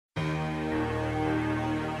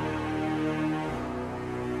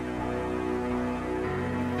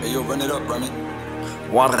Hey yo, run it up, Rami.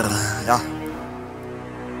 Water, yeah.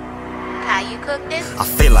 KiCookedit. I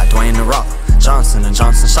feel like Dwayne the Rock Johnson and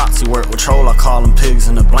Johnson shots. He work with troll, I call him pigs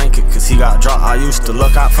in a blanket, cause he got dropped. I used to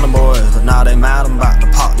look out for the boys, but now they mad I'm about to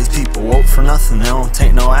pop. These people woke for nothing, they don't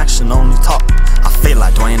take no action, only talk. I feel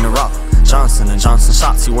like Dwayne the Rock Johnson and Johnson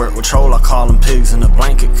shots. He work with troll, I call him pigs in a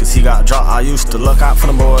blanket, cause he got dropped. I used to look out for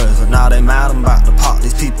the boys, but now they mad I'm about to pop.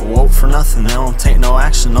 These people woke for nothing, they don't take no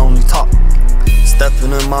action, only talk.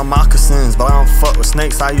 Stepping in my moccasins, but I don't fuck with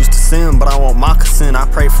snakes. I used to sin, but I want moccasin. I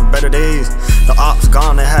pray for better days. The ops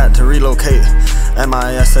gone, they had to relocate.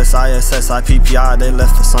 MISSISSIPPI, they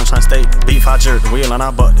left the Sunshine State. Beef, I jerk the wheel and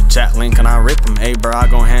I butt the Jack Lincoln. I rip him, ayy bro, I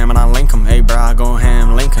go ham and I link him. Ayy bro, I go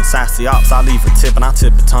ham, Lincoln. Sassy ops, I leave a tip and I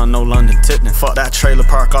tip a ton, no London tipping. Fuck that trailer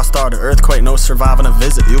park, I start an earthquake, no surviving a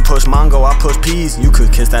visit. You push Mongo, I push peas. You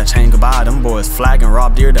could kiss that chain goodbye. Them boys flagging,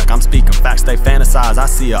 rob deer duck. I'm speaking facts, they fantasize. I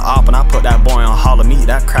see a op and I put that boy on Hall of Meat.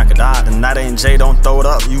 That cracker died, and that ain't Jay, don't throw it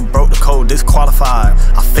up. You broke the code, disqualified.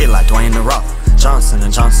 I feel like Dwayne the Rock Johnson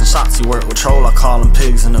and Johnson shots. He work with troll, I call him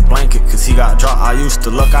pigs in a blanket, cause he got dropped. I used to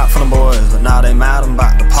look out for the boys, but now they mad I'm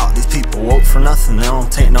about to pop. These people woke for nothing, they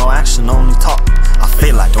don't take no action, only talk. I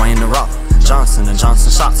feel like Dwayne the Rock Johnson and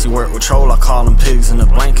Johnson shots. He work with troll, I call him pigs in a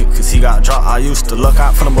blanket, cause he got dropped. I used to look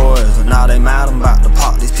out for the boys, but now they mad I'm about to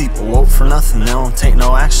pop. These people woke for nothing, they don't take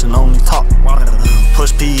no action, only talk.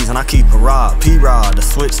 Push peas and I keep a rod, P-Rod, the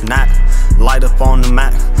switch knack. Light up on the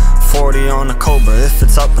Mac, 40 on the Cobra. If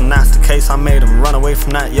it's up and that's the case, I made him run away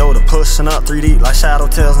from that Yoda. Pushing up 3D like Shadow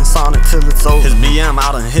Tales and Sonic till it's over. His BM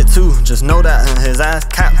out and hit too, just know that, and his ass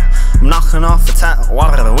cap. I'm knocking off a tap,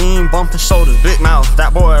 water, we ain't bumping shoulders. Big mouth,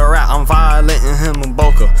 that boy a rat, I'm violating him and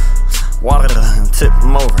Boca. Water and tip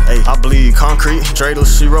him over, ayy. I bleed concrete, dreidel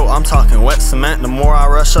she wrote, I'm talking wet cement. The more I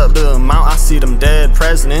rush up the amount, I see them dead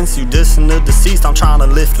presidents. You dissing the deceased, I'm trying to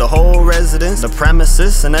lift the whole residence. The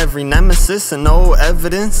premises and every nemesis and no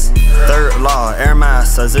evidence. Third law, air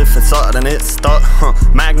mass, as if it's up then it's stuck.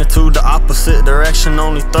 Magnitude the opposite direction,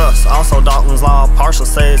 only thrust. Also Dalton's law, partial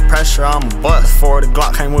say it's pressure, I'm a bust. For the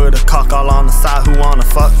Glock came with a cock all on the side, who wanna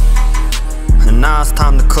fuck? And now it's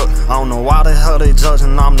time to cook. I don't know why the hell they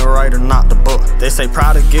judging I'm the writer, not the book. They say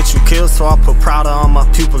Prouder get you killed, so I put Prouder on my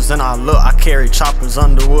pupils and I look. I carry choppers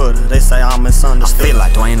underwood, they say I'm misunderstood. I feel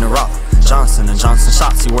like Dwayne the Rock Johnson and Johnson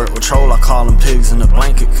shots. He work with troll, I call him pigs in a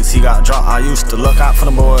blanket, cause he got dropped. I used to look out for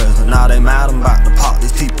the boys, but now they mad I'm about to pop.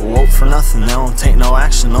 These people woke for nothing, they don't take no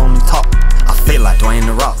action, only talk. I feel like Dwayne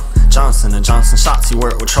the Rock Johnson and Johnson shots. He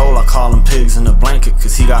work with troll, I call him pigs in a blanket,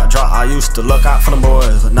 cause he got dropped. I used to look out for the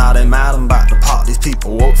boys, but now they mad I'm about to pop. These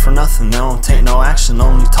people woke for nothing, they don't take no action,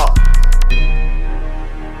 only talk.